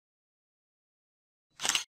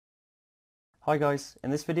Hi guys,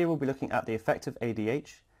 in this video we'll be looking at the effect of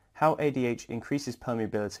ADH, how ADH increases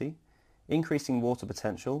permeability, increasing water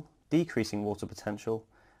potential, decreasing water potential,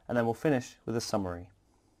 and then we'll finish with a summary.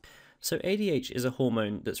 So ADH is a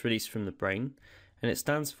hormone that's released from the brain, and it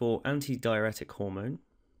stands for antidiuretic hormone.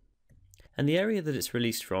 And the area that it's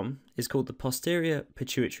released from is called the posterior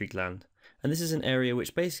pituitary gland. And this is an area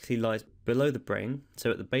which basically lies below the brain,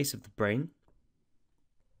 so at the base of the brain.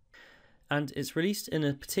 And it's released in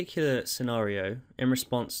a particular scenario in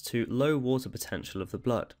response to low water potential of the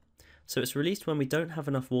blood. So it's released when we don't have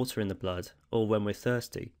enough water in the blood or when we're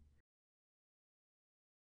thirsty.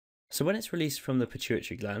 So when it's released from the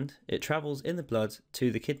pituitary gland, it travels in the blood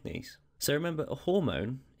to the kidneys. So remember, a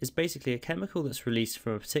hormone is basically a chemical that's released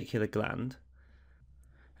from a particular gland,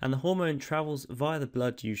 and the hormone travels via the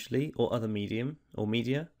blood usually, or other medium or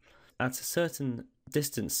media, at a certain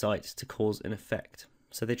distant site to cause an effect.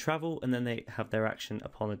 So they travel and then they have their action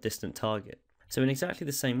upon a distant target. So in exactly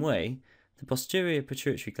the same way, the posterior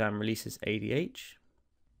pituitary gland releases ADH.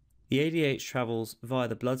 The ADH travels via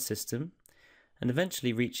the blood system and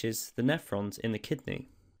eventually reaches the nephrons in the kidney.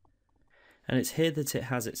 And it's here that it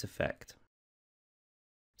has its effect.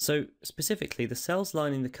 So specifically, the cells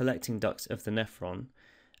lining the collecting duct of the nephron,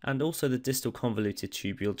 and also the distal convoluted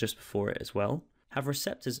tubule just before it as well, have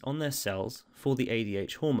receptors on their cells for the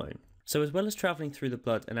ADH hormone. So as well as travelling through the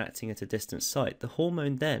blood and acting at a distant site, the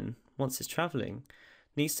hormone then, once it's travelling,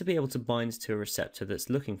 needs to be able to bind to a receptor that's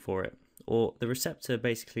looking for it, or the receptor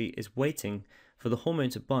basically is waiting for the hormone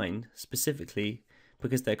to bind specifically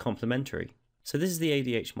because they're complementary. So this is the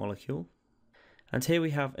ADH molecule, and here we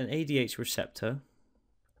have an ADH receptor,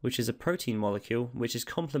 which is a protein molecule which is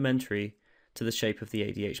complementary to the shape of the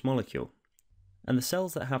ADH molecule. And the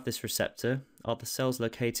cells that have this receptor are the cells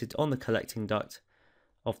located on the collecting duct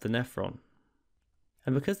of the nephron.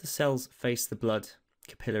 And because the cells face the blood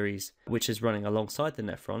capillaries which is running alongside the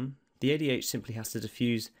nephron, the ADH simply has to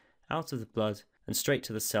diffuse out of the blood and straight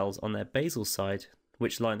to the cells on their basal side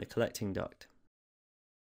which line the collecting duct.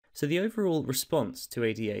 So the overall response to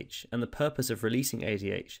ADH and the purpose of releasing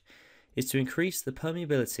ADH is to increase the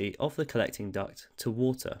permeability of the collecting duct to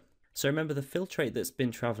water. So remember, the filtrate that's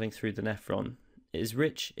been travelling through the nephron is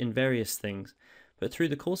rich in various things, but through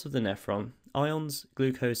the course of the nephron, ions,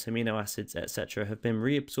 glucose, amino acids, etc. have been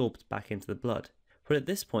reabsorbed back into the blood. But at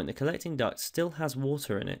this point, the collecting duct still has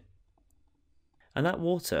water in it. And that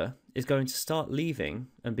water is going to start leaving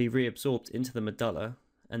and be reabsorbed into the medulla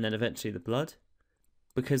and then eventually the blood,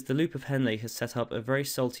 because the loop of Henle has set up a very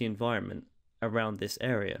salty environment around this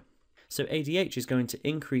area. So ADH is going to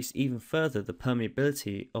increase even further the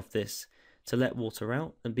permeability of this to let water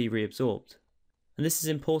out and be reabsorbed. And this is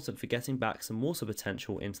important for getting back some water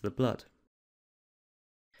potential into the blood.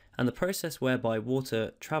 And the process whereby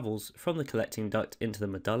water travels from the collecting duct into the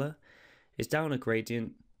medulla is down a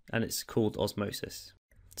gradient, and it's called osmosis.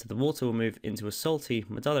 So the water will move into a salty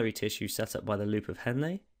medullary tissue set up by the loop of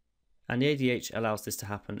Henle, and the ADH allows this to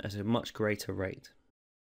happen at a much greater rate.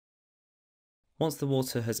 Once the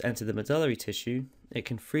water has entered the medullary tissue, it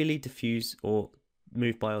can freely diffuse or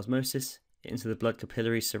move by osmosis into the blood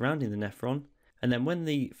capillaries surrounding the nephron, and then when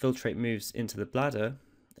the filtrate moves into the bladder,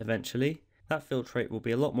 eventually, that filtrate will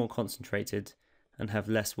be a lot more concentrated and have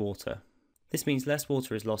less water. This means less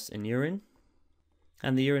water is lost in urine,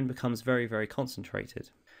 and the urine becomes very, very concentrated.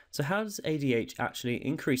 So how does ADH actually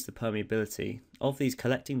increase the permeability of these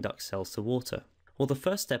collecting duct cells to water? Well, the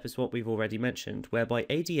first step is what we've already mentioned, whereby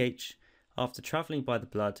ADH, after travelling by the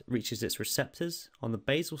blood, reaches its receptors on the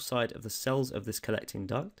basal side of the cells of this collecting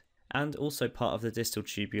duct, and also part of the distal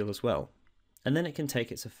tubule as well. And then it can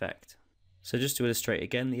take its effect. So just to illustrate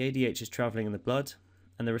again, the ADH is travelling in the blood,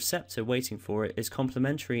 and the receptor waiting for it is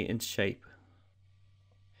complementary in shape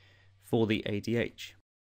for the ADH.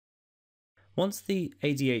 Once the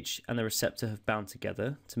ADH and the receptor have bound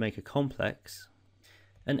together to make a complex,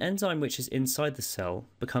 an enzyme which is inside the cell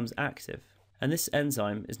becomes active, and this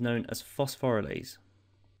enzyme is known as phosphorylase.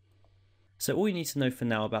 So all you need to know for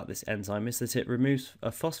now about this enzyme is that it removes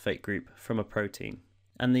a phosphate group from a protein,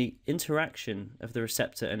 and the interaction of the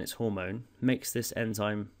receptor and its hormone makes this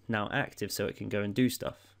enzyme now active so it can go and do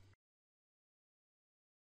stuff.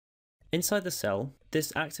 Inside the cell,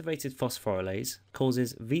 this activated phosphorylase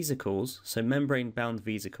causes vesicles, so membrane-bound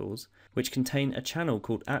vesicles, which contain a channel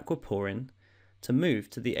called aquaporin, to move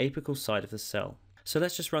to the apical side of the cell. So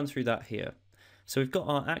let's just run through that here. So we've got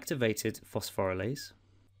our activated phosphorylase,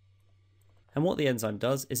 and what the enzyme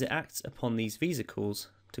does is it acts upon these vesicles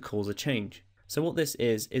to cause a change. So what this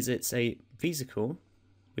is it's a vesicle,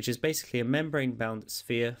 which is basically a membrane-bound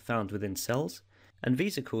sphere found within cells, and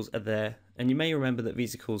vesicles are there, and you may remember that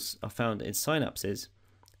vesicles are found in synapses,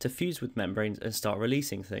 to fuse with membranes and start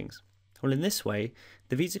releasing things. Well, in this way,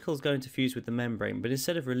 the vesicle is going to fuse with the membrane, but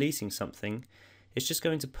instead of releasing something, it's just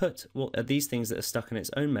going to put these things that are stuck in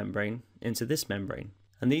its own membrane into this membrane.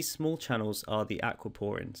 And these small channels are the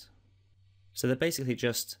aquaporins. So they're basically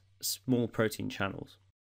just small protein channels.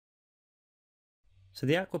 So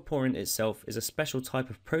the aquaporin itself is a special type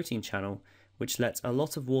of protein channel which lets a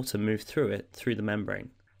lot of water move through it through the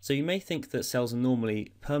membrane. So you may think that cells are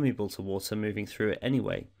normally permeable to water moving through it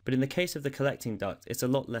anyway, but in the case of the collecting duct, it's a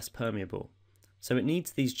lot less permeable. So it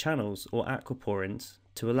needs these channels, or aquaporins,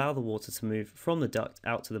 to allow the water to move from the duct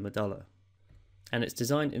out to the medulla. And it's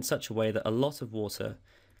designed in such a way that a lot of water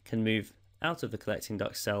can move out of the collecting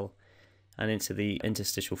duct cell and into the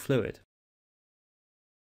interstitial fluid.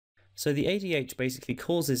 So the ADH basically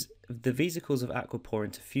causes the vesicles of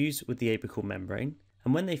aquaporin to fuse with the apical membrane,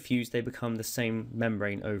 and when they fuse they become the same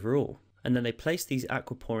membrane overall. And then they place these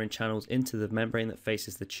aquaporin channels into the membrane that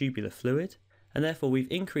faces the tubular fluid, and therefore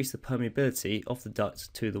we've increased the permeability of the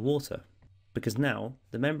duct to the water, because now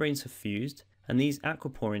the membranes have fused and these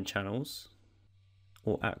aquaporin channels,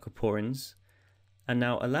 or aquaporins, are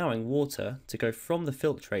now allowing water to go from the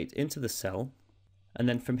filtrate into the cell, and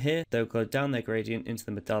then from here they'll go down their gradient into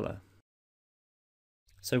the medulla.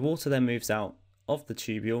 So water then moves out of the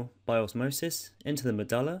tubule by osmosis into the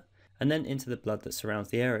medulla and then into the blood that surrounds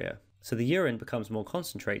the area. So the urine becomes more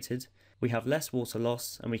concentrated, we have less water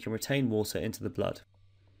loss, and we can retain water into the blood.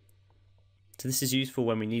 So this is useful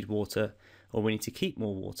when we need water or we need to keep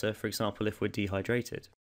more water, for example if we're dehydrated.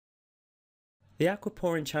 The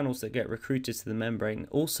aquaporin channels that get recruited to the membrane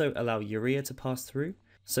also allow urea to pass through,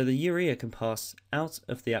 so the urea can pass out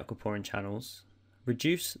of the aquaporin channels,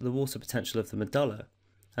 reduce the water potential of the medulla,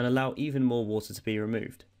 and allow even more water to be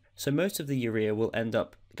removed. So most of the urea will end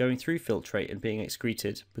up going through filtrate and being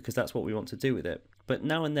excreted because that's what we want to do with it. But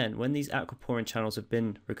now and then, when these aquaporin channels have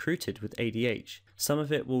been recruited with ADH, some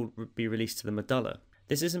of it will be released to the medulla.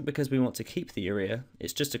 This isn't because we want to keep the urea,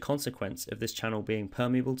 it's just a consequence of this channel being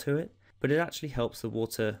permeable to it, but it actually helps the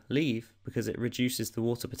water leave because it reduces the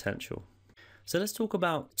water potential. So let's talk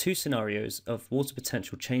about two scenarios of water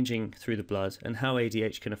potential changing through the blood and how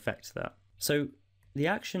ADH can affect that. So the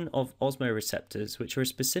action of osmoreceptors, which are a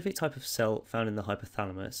specific type of cell found in the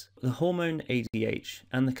hypothalamus, the hormone ADH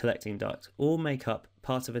and the collecting duct all make up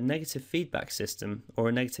part of a negative feedback system or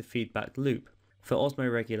a negative feedback loop for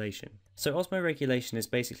osmoregulation. So osmoregulation is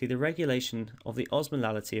basically the regulation of the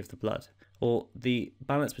osmolality of the blood, or the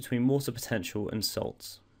balance between water potential and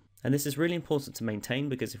salts. And this is really important to maintain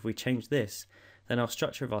because if we change this, then our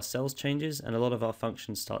structure of our cells changes and a lot of our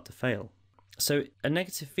functions start to fail. So a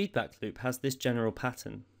negative feedback loop has this general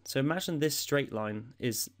pattern. So imagine this straight line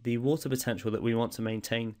is the water potential that we want to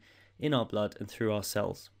maintain in our blood and through our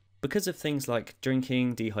cells. Because of things like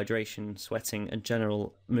drinking, dehydration, sweating, and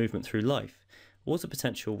general movement through life, water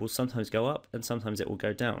potential will sometimes go up and sometimes it will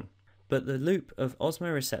go down. But the loop of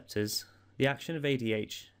osmoreceptors, the action of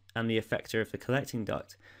ADH, and the effector of the collecting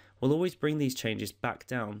duct will always bring these changes back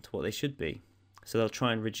down to what they should be. So they'll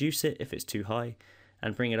try and reduce it if it's too high,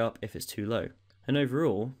 and bring it up if it's too low. And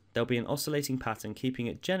overall, there'll be an oscillating pattern keeping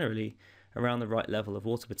it generally around the right level of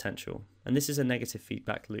water potential, and this is a negative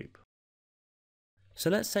feedback loop. So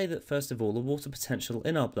let's say that first of all the water potential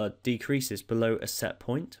in our blood decreases below a set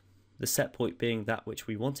point, the set point being that which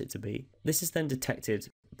we want it to be. This is then detected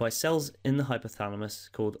by cells in the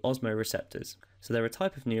hypothalamus called osmoreceptors. So they're a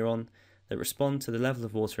type of neuron that respond to the level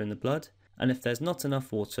of water in the blood, and if there's not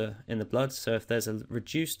enough water in the blood, so if there's a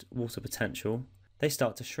reduced water potential, they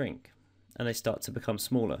start to shrink and they start to become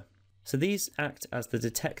smaller. So these act as the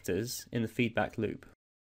detectors in the feedback loop.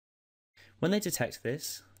 When they detect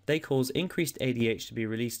this, they cause increased ADH to be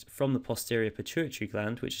released from the posterior pituitary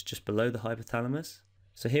gland, which is just below the hypothalamus.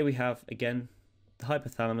 So here we have, again, the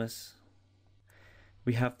hypothalamus.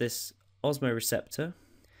 We have this osmoreceptor,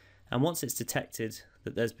 and once it's detected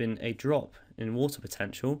that there's been a drop in water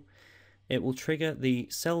potential, it will trigger the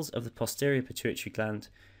cells of the posterior pituitary gland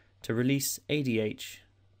to release ADH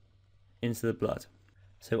into the blood.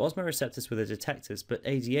 So osmoreceptors were the detectors, but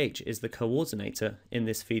ADH is the coordinator in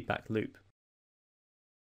this feedback loop.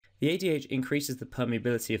 The ADH increases the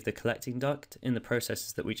permeability of the collecting duct in the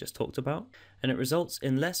processes that we just talked about, and it results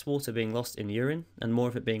in less water being lost in urine and more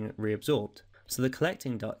of it being reabsorbed. So the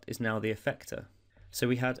collecting duct is now the effector. So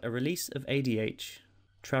we had a release of ADH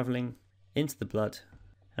travelling into the blood,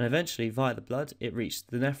 and eventually via the blood it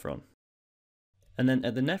reached the nephron. And then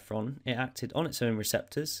at the nephron, it acted on its own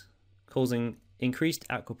receptors, causing increased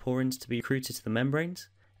aquaporins to be recruited to the membranes,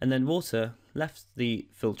 and then water left the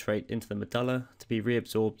filtrate into the medulla to be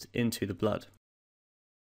reabsorbed into the blood.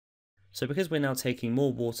 So because we're now taking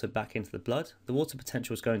more water back into the blood, the water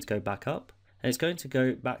potential is going to go back up, and it's going to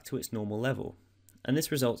go back to its normal level. And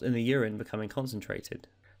this results in the urine becoming concentrated.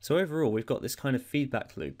 So overall, we've got this kind of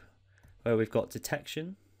feedback loop, where we've got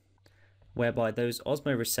detection, whereby those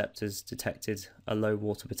osmoreceptors detected a low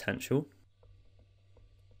water potential.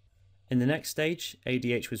 In the next stage,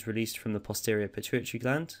 ADH was released from the posterior pituitary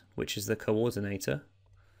gland, which is the coordinator.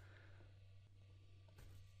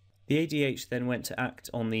 The ADH then went to act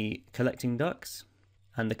on the collecting ducts,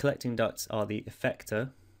 and the collecting ducts are the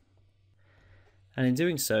effector, and in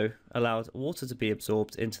doing so allowed water to be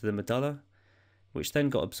absorbed into the medulla, which then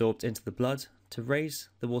got absorbed into the blood to raise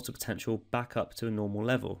the water potential back up to a normal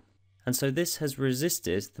level. And so this has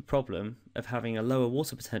resisted the problem of having a lower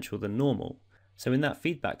water potential than normal. So in that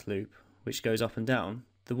feedback loop, which goes up and down,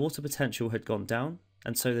 the water potential had gone down,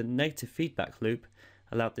 and so the negative feedback loop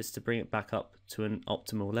allowed this to bring it back up to an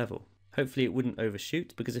optimal level. Hopefully it wouldn't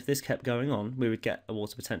overshoot, because if this kept going on, we would get a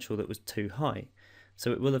water potential that was too high.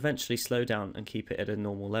 So it will eventually slow down and keep it at a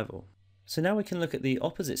normal level. So now we can look at the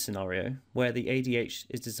opposite scenario, where the ADH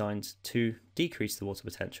is designed to decrease the water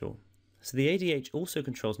potential. So the ADH also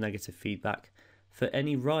controls negative feedback for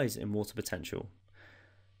any rise in water potential.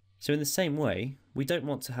 So in the same way, we don't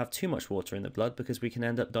want to have too much water in the blood, because we can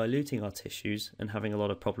end up diluting our tissues and having a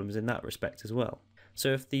lot of problems in that respect as well.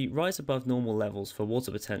 So if the rise above normal levels for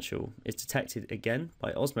water potential is detected again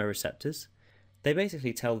by osmoreceptors, they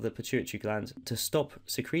basically tell the pituitary gland to stop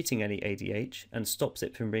secreting any ADH and stops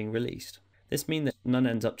it from being released. This means that none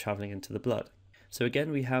ends up travelling into the blood. So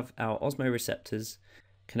again, we have our osmoreceptors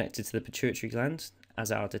connected to the pituitary gland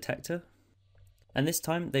as our detector, and this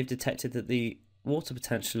time they've detected that the water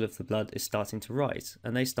potential of the blood is starting to rise,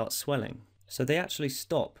 and they start swelling. So they actually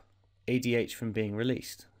stop ADH from being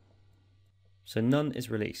released. So none is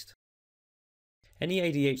released. Any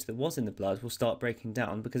ADH that was in the blood will start breaking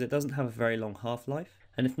down, because it doesn't have a very long half-life,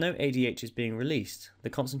 and if no ADH is being released, the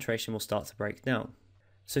concentration will start to break down.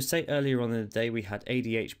 So say earlier on in the day we had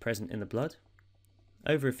ADH present in the blood.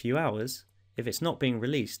 Over a few hours, if it's not being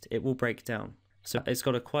released, it will break down. So it's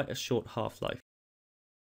got quite a short half-life.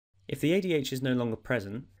 If the ADH is no longer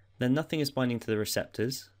present, then nothing is binding to the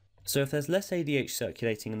receptors. So if there's less ADH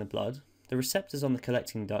circulating in the blood, the receptors on the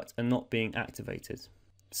collecting duct are not being activated.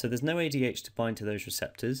 So there's no ADH to bind to those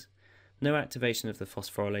receptors, no activation of the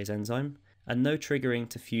phosphorylase enzyme, and no triggering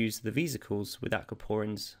to fuse the vesicles with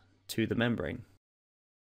aquaporins to the membrane.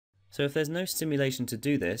 So if there's no stimulation to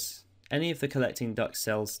do this, any of the collecting duct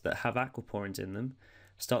cells that have aquaporins in them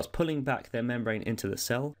starts pulling back their membrane into the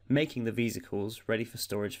cell, making the vesicles ready for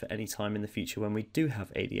storage for any time in the future when we do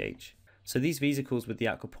have ADH. So these vesicles with the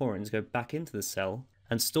aquaporins go back into the cell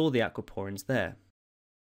and store the aquaporins there.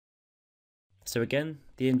 So again,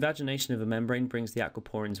 the invagination of a membrane brings the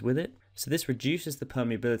aquaporins with it, so this reduces the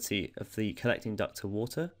permeability of the collecting duct to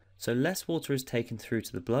water, so less water is taken through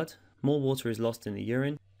to the blood, more water is lost in the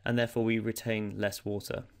urine, and therefore we retain less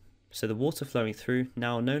water. So the water flowing through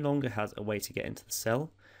now no longer has a way to get into the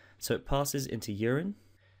cell, so it passes into urine,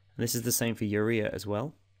 and this is the same for urea as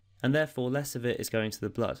well, and therefore less of it is going to the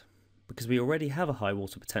blood. Because we already have a high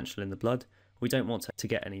water potential in the blood, we don't want to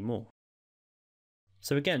get any more.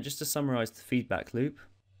 So again, just to summarise the feedback loop,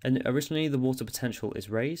 and originally the water potential is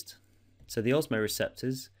raised, so the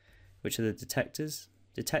osmoreceptors, which are the detectors,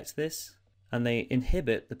 detect this, and they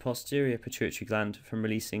inhibit the posterior pituitary gland from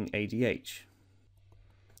releasing ADH.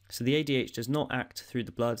 So the ADH does not act through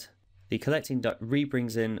the blood, the collecting duct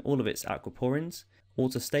re-brings in all of its aquaporins,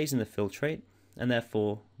 water stays in the filtrate, and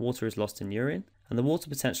therefore water is lost in urine, and the water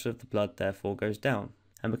potential of the blood therefore goes down.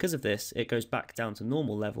 And because of this, it goes back down to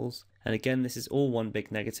normal levels, and again this is all one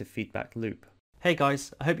big negative feedback loop. Hey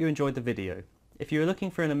guys, I hope you enjoyed the video. If you are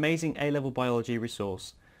looking for an amazing A-level biology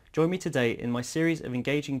resource, join me today in my series of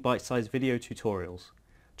engaging bite-sized video tutorials.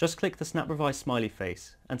 Just click the SnapRevise smiley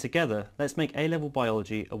face, and together let's make A-level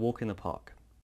biology a walk in the park.